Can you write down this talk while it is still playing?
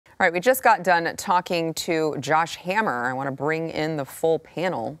All right, we just got done talking to Josh Hammer. I want to bring in the full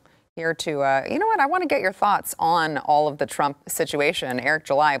panel here to, you know what, I want to get your thoughts on all of the Trump situation. Eric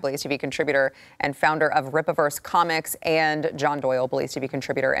July, BlazeTV contributor and founder of Ripaverse Comics, and John Doyle, BlazeTV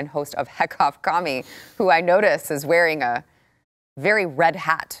contributor and host of Heck Off Commie, who I notice is wearing a very red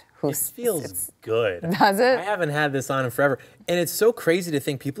hat. It feels good. Does it? I haven't had this on in forever. And it's so crazy to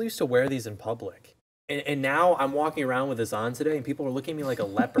think people used to wear these in public. And now I'm walking around with this on today and people are looking at me like a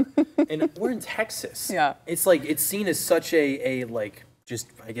leper. And we're in Texas. Yeah. It's like, it's seen as such a like, just,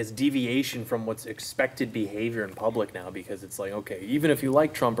 I guess, deviation from what's expected behavior in public now, because it's like, okay, even if you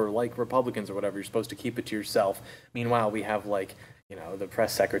like Trump or like Republicans or whatever, you're supposed to keep it to yourself. Meanwhile, we have, like, you know, the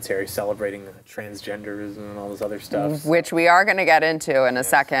press secretary celebrating transgenders and all this other stuff. Which we are going to get into in a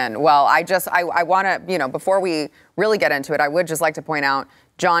second. Well, I want to, you know, before we really get into it, I would just like to point out,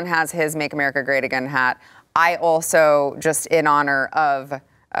 John has his Make America Great Again hat. I also, just in honor of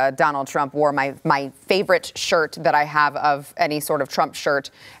Donald Trump, wore my favorite shirt that I have of any sort of Trump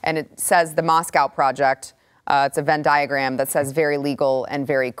shirt, and it says the Moscow Project. It's a Venn diagram that says very legal and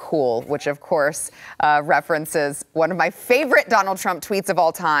very cool, which of course references one of my favorite Donald Trump tweets of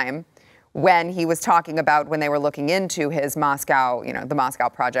all time, when he was talking about when they were looking into his Moscow, you know, the Moscow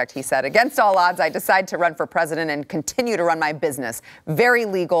Project. He said, "Against all odds, I decide to run for president and continue to run my business. Very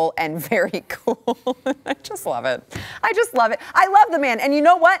legal and very cool." I just love it. I just love it. I love the man. And you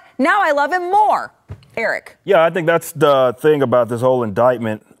know what? Now I love him more. Eric. Yeah, I think that's the thing about this whole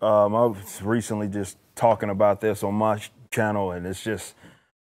indictment. I was recently just talking about this on my channel, and it's just,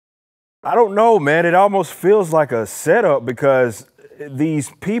 I don't know, man. It almost feels like a setup, because these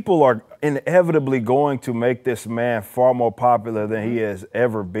people are inevitably going to make this man far more popular than he has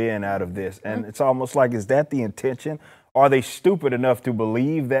ever been out of this. And it's almost like, is that the intention? Are they stupid enough to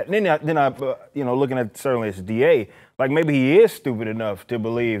believe that? And then I you know, looking at certainly as DA, like maybe he is stupid enough to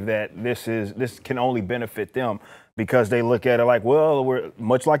believe that this can only benefit them, because they look at it like, well, we're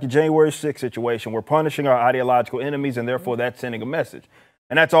much like the January 6th situation. We're punishing our ideological enemies, and therefore that's sending a message.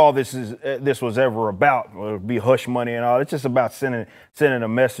 And that's all this was ever about. It would be hush money and all. It's just about sending a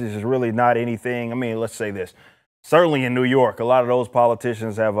message. It's really not anything. I mean, let's say this. Certainly in New York, a lot of those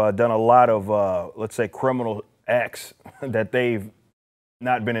politicians have done a lot of, let's say, criminal acts that they've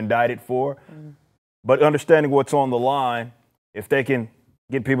not been indicted for. But understanding what's on the line, if they can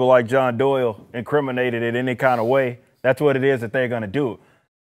get people like John Doyle incriminated in any kind of way, that's what it is that they're going to do.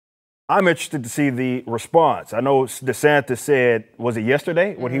 I'm interested to see the response. I know DeSantis said, was it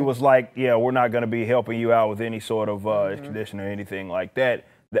yesterday, when he was like, yeah, we're not going to be helping you out with any sort of extradition or anything like that,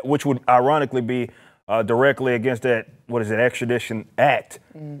 which would ironically be directly against that, what is it, Extradition Act,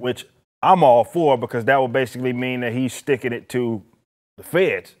 which I'm all for, because that would basically mean that he's sticking it to the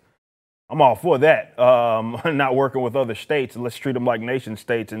feds. I'm all for that. Not working with other states. Let's treat them like nation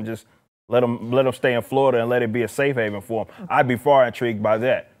states and just let them stay in Florida and let it be a safe haven for them. I'd be far intrigued by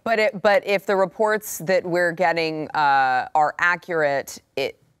that. But if the reports that we're getting are accurate,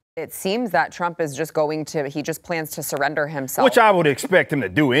 it seems that Trump is just he just plans to surrender himself. Which I would expect him to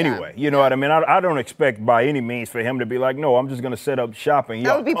do anyway. You know what I mean? I don't expect by any means for him to be like, no, I'm just going to set up shop and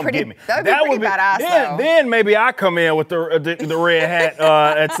that would be pretty, that would be badass, then maybe I come in with the red hat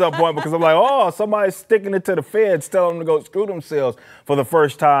at some point, because I'm like, oh, somebody's sticking it to the feds, telling them to go screw themselves for the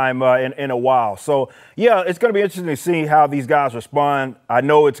first time in a while. So, yeah, it's going to be interesting to see how these guys respond. I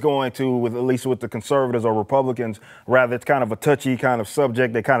know it's going to, at least with the conservatives or Republicans, rather, it's kind of a touchy kind of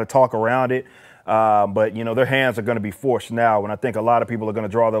subject. They kind of talk around it. But, you know, their hands are going to be forced now. And I think a lot of people are going to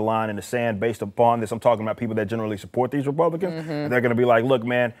draw their line in the sand based upon this. I'm talking about people that generally support these Republicans. And they're going to be like, look,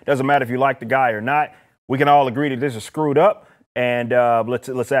 man, doesn't matter if you like the guy or not. We can all agree that this is screwed up. And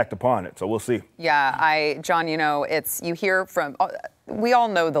let's act upon it. So we'll see. Yeah, John, you know, you hear from, we all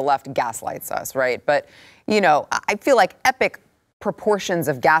know the left gaslights us, right? But, you know, I feel like epic proportions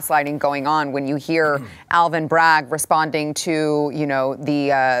of gaslighting going on when you hear Alvin Bragg responding to, you know,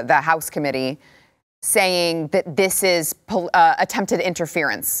 the House committee saying that this is attempted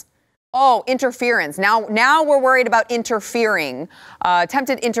interference. Oh, interference. Now we're worried about interfering,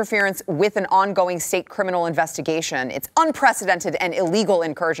 attempted interference with an ongoing state criminal investigation. It's unprecedented and illegal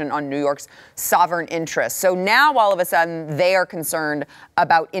incursion on New York's sovereign interests. So now all of a sudden they are concerned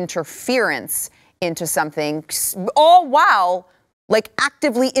about interference into something, all while like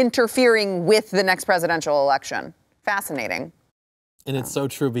actively interfering with the next presidential election. Fascinating. And it's so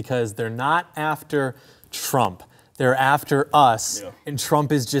true, because they're not after Trump. They're after us, and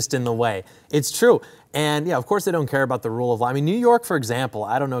Trump is just in the way. It's true. And yeah, of course they don't care about the rule of law. I mean, New York, for example,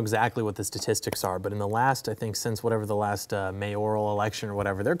 I don't know exactly what the statistics are, but in the last, I think since whatever the last mayoral election or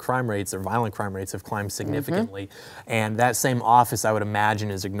whatever, their crime rates, their violent crime rates have climbed significantly. And that same office, I would imagine,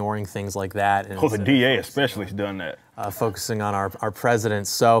 is ignoring things like that. And the DA especially has done that. Focusing on our president.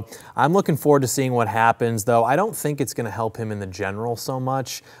 So I'm looking forward to seeing what happens, though I don't think it's going to help him in the general so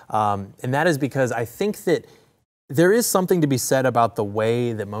much. And that is because I think that there is something to be said about the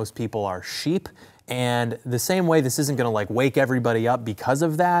way that most people are sheep. And the same way, this isn't going to like wake everybody up because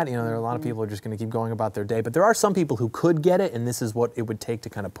of that. You know, there are a lot of people who are just going to keep going about their day. But there are some people who could get it, and this is what it would take to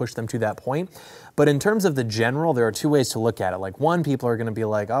kind of push them to that point. But in terms of the general, there are two ways to look at it. Like, one, people are going to be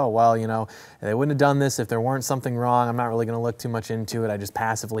like, oh, well, you know, they wouldn't have done this if there weren't something wrong. I'm not really going to look too much into it. I just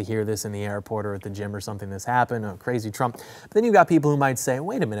passively hear this in the airport or at the gym or something that's happened. Oh, crazy Trump. But then you've got people who might say,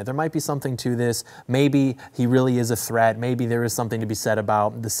 wait a minute, there might be something to this. Maybe he really is a threat. Maybe there is something to be said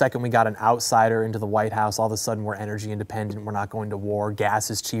about the second we got an outsider into the White House, all of a sudden we're energy independent, we're not going to war, gas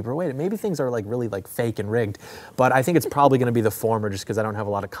is cheaper. Wait, maybe things are like really like fake and rigged. But I think it's probably going to be the former, just because I don't have a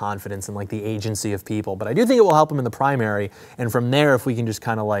lot of confidence in like the agency of people. But I do think it will help him in the primary. And from there, if we can just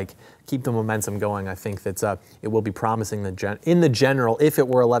kind of like keep the momentum going, I think that it will be promising in the general, if it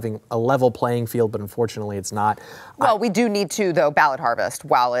were a level playing field, but unfortunately it's not. Well, we do need to, though, ballot harvest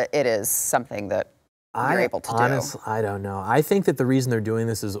while it is something that you're able to do. I don't know. I think that the reason they're doing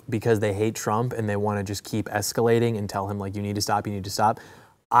this is because they hate Trump and they want to just keep escalating and tell him, like, you need to stop, you need to stop.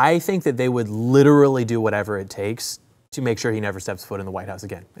 I think that they would literally do whatever it takes to make sure he never steps foot in the White House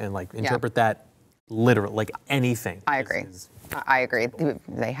again and, like, interpret that literally, like anything. I agree. I agree.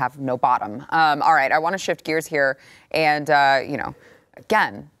 They have no bottom. All right, I want to shift gears here. And, you know,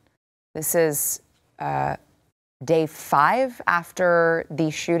 again, this is day 5 after the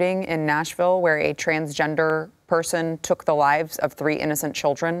shooting in Nashville, where a transgender person took the lives of 3 innocent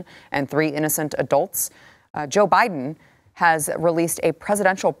children and 3 innocent adults. Joe Biden has released a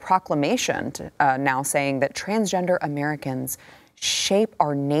presidential proclamation now saying that transgender Americans shape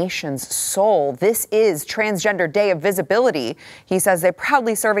our nation's soul. This is Transgender Day of Visibility. He says they're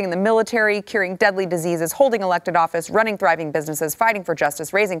proudly serving in the military, curing deadly diseases, holding elected office, running thriving businesses, fighting for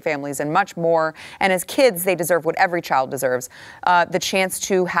justice, raising families, and much more. And as kids, they deserve what every child deserves, the chance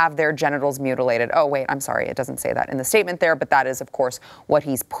to have their genitals mutilated. Oh, wait, I'm sorry. It doesn't say that in the statement there, but that is, of course, what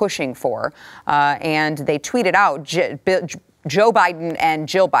he's pushing for. And they tweeted out, Joe Biden and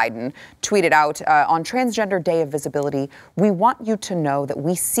Jill Biden tweeted out on Transgender Day of Visibility, "We want you to know that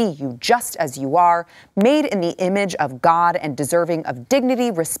we see you just as you are, made in the image of God and deserving of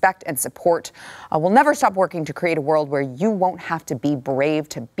dignity, respect, and support. We'll never stop working to create a world where you won't have to be brave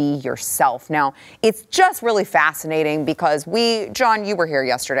to be yourself." Now, it's just really fascinating because John, you were here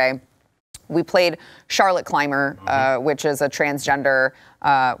yesterday. We played Charlotte Clymer, which is a transgender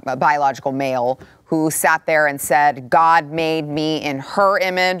biological male, who sat there and said, God made me in her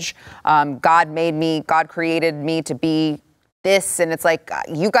image. God created me to be this. And it's like,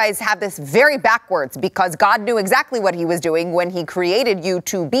 you guys have this very backwards, because God knew exactly what he was doing when he created you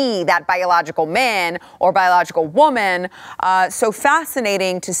to be that biological man or biological woman. So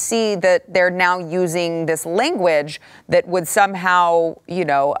fascinating to see that they're now using this language that would somehow,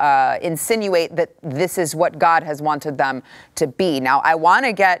 insinuate that this is what God has wanted them to be. Now, I want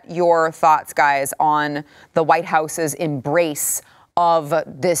to get your thoughts, guys, on the White House's embrace of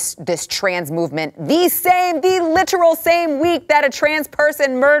this trans movement, the literal same week that a trans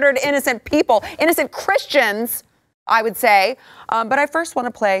person murdered innocent people, innocent Christians, I would say. But I first want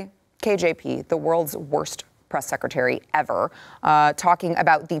to play KJP, the world's worst press secretary ever, talking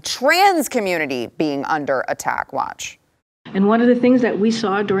about the trans community being under attack. Watch. And one of the things that we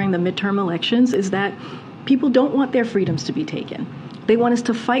saw during the midterm elections is that people don't want their freedoms to be taken. They want us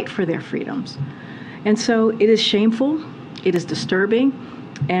to fight for their freedoms. And so it is shameful. It is disturbing,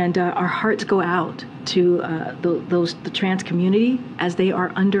 and our hearts go out to the trans community as they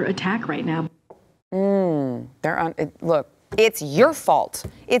are under attack right now. Look, it's your fault.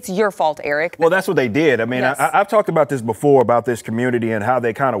 It's your fault, Eric. Well, that's what they did. I mean, yes. I've talked about this before, about this community and how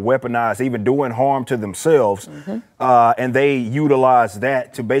they kind of weaponize, even doing harm to themselves. And they utilize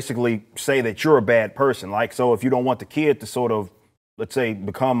that to basically say that you're a bad person. Like, so if you don't want the kid to sort of, let's say,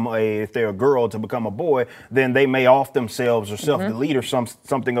 if they're a girl, to become a boy, then they may off themselves or self-delete or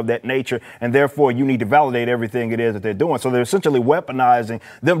something of that nature. And therefore, you need to validate everything it is that they're doing. So they're essentially weaponizing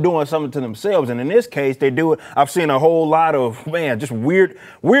them doing something to themselves. And in this case, they do it. I've seen a whole lot of, just weird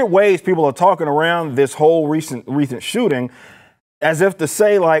ways people are talking around this whole recent shooting. as if to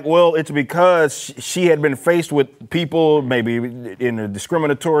say, like, well, it's because she had been faced with people maybe in the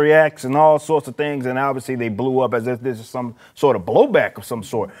discriminatory acts and all sorts of things, and obviously they blew up as if this is some sort of blowback of some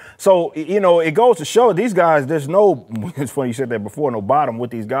sort. So, you know, it goes to show these guys, there's no, it's funny you said that before, no bottom with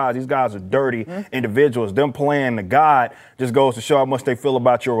these guys. These guys are dirty individuals. Them playing the God just goes to show how much they feel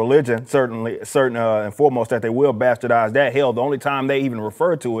about your religion, and foremost that they will bastardize that. Hell, the only time they even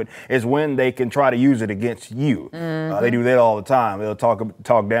refer to it is when they can try to use it against you. They do that all the time. They'll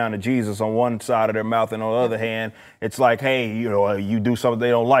talk down to Jesus on one side of their mouth, and on the other hand, it's like, hey, you know, you do something they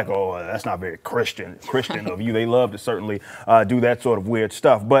don't like. Oh, that's not very Christian of you. They love to certainly do that sort of weird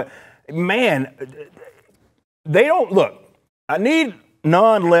stuff. But man, they don't look. I need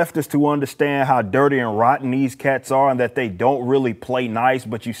non-leftists to understand how dirty and rotten these cats are, and that they don't really play nice.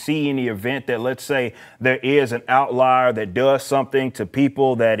 But you see, in the event that, let's say, there is an outlier that does something to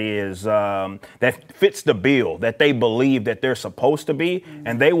people that is that fits the bill that they believe that they're supposed to be,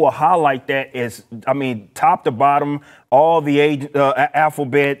 and they will highlight that as, I mean, top to bottom, all the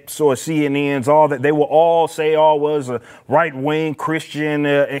alphabet, sort of CNNs, all that, they will all say all was a right-wing Christian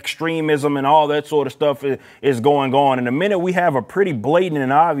extremism and all that sort of stuff is going on. And the minute we have a pretty blatant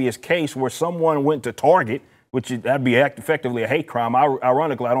and obvious case where someone went to Target, which that'd be effectively a hate crime.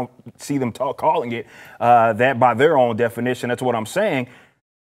 Ironically, I don't see them calling it that by their own definition. That's what I'm saying.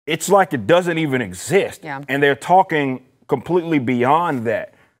 It's like it doesn't even exist. Yeah. And they're talking completely beyond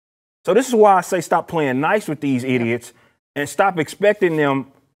that. So this is why I say stop playing nice with these idiots and stop expecting them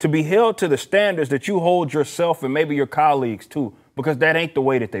to be held to the standards that you hold yourself and maybe your colleagues too, because that ain't the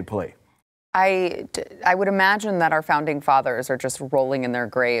way that they play. I would imagine that our founding fathers are just rolling in their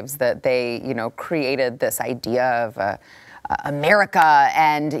graves that they, you know, created this idea of America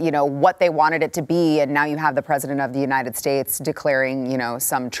and, you know, what they wanted it to be. And now you have the president of the United States declaring, you know,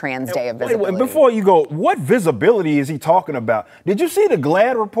 some trans day of visibility. Wait, before you go, what visibility is he talking about? Did you see the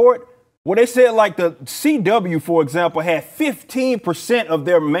GLAAD report? Where they said, like, the CW, for example, had 15% of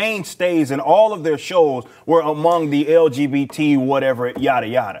their mainstays in all of their shows were among the LGBT, whatever, yada,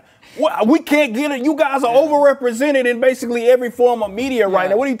 yada. Well, we can't get it. You guys are overrepresented in basically every form of media right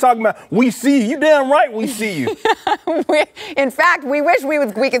now. What are you talking about? We see you. You damn right we see you. In fact, we wish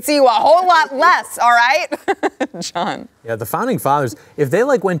we could see you a whole lot less, all right? John. Yeah, the founding fathers, if they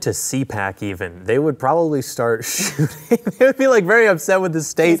like went to CPAC even, they would probably start shooting. They would be like very upset with the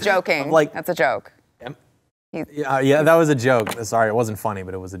state. He's joking. Like, that's a joke. Yeah, that was a joke. Sorry, it wasn't funny,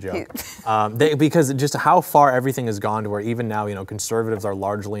 but it was a joke. Because just how far everything has gone to where even now, you know, conservatives are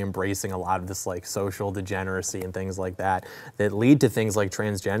largely embracing a lot of this like social degeneracy and things like that lead to things like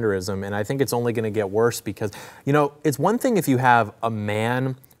transgenderism. And I think it's only going to get worse because, you know, it's one thing if you have a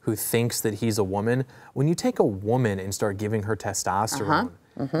man who thinks that he's a woman. When you take a woman and start giving her testosterone,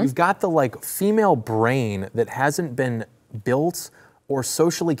 you've got the like female brain that hasn't been built or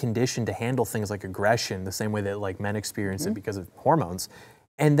socially conditioned to handle things like aggression the same way that like men experience it because of hormones.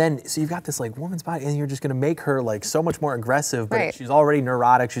 And then, so you've got this like woman's body and you're just gonna make her like so much more aggressive, but she's already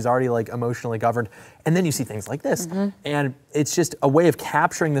neurotic, she's already like emotionally governed. And then you see things like this. And it's just a way of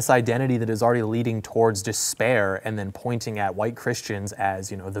capturing this identity that is already leading towards despair and then pointing at white Christians as,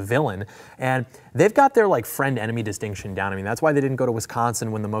 you know, the villain. And they've got their like friend-enemy distinction down. I mean, that's why they didn't go to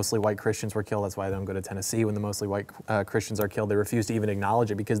Wisconsin when the mostly white Christians were killed. That's why they don't go to Tennessee when the mostly white Christians are killed. They refuse to even acknowledge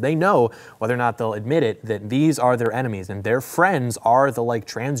it because they know, whether or not they'll admit it, that these are their enemies and their friends are the like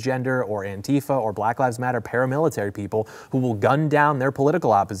transgender or Antifa or Black Lives Matter paramilitary people who will gun down their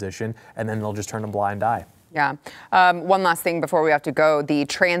political opposition and then they'll just turn a blind eye. Yeah. One last thing before we have to go. The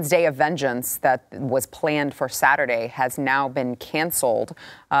Trans Day of Vengeance that was planned for Saturday has now been canceled.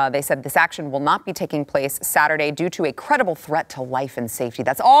 They said this action will not be taking place Saturday due to a credible threat to life and safety.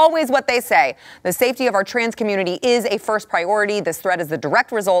 That's always what they say. The safety of our trans community is a first priority. This threat is the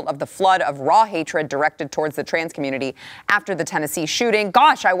direct result of the flood of raw hatred directed towards the trans community after the Tennessee shooting.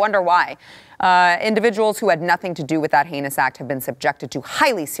 Gosh, I wonder why. Individuals who had nothing to do with that heinous act have been subjected to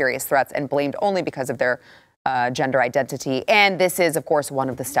highly serious threats and blamed only because of their gender identity. And this is, of course, one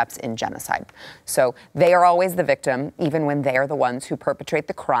of the steps in genocide. So they are always the victim, even when they are the ones who perpetrate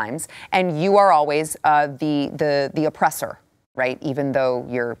the crimes. And you are always the oppressor, right? Even though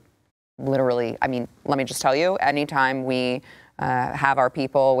you're literally, I mean, let me just tell you, anytime we have our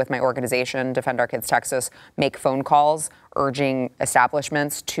people with my organization, Defend Our Kids Texas, make phone calls urging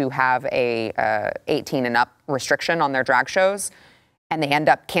establishments to have a 18 and up restriction on their drag shows, and they end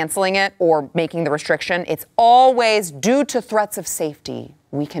up canceling it or making the restriction, it's always due to threats of safety.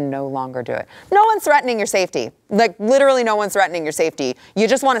 we can no longer do it. No one's threatening your safety. Like, literally no one's threatening your safety. You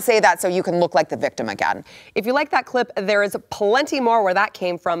just want to say that so you can look like the victim again. If you like that clip, there is plenty more where that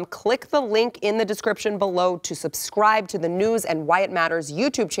came from. Click the link in the description below to subscribe to the News and Why It Matters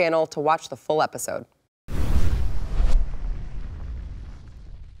YouTube channel to watch the full episode.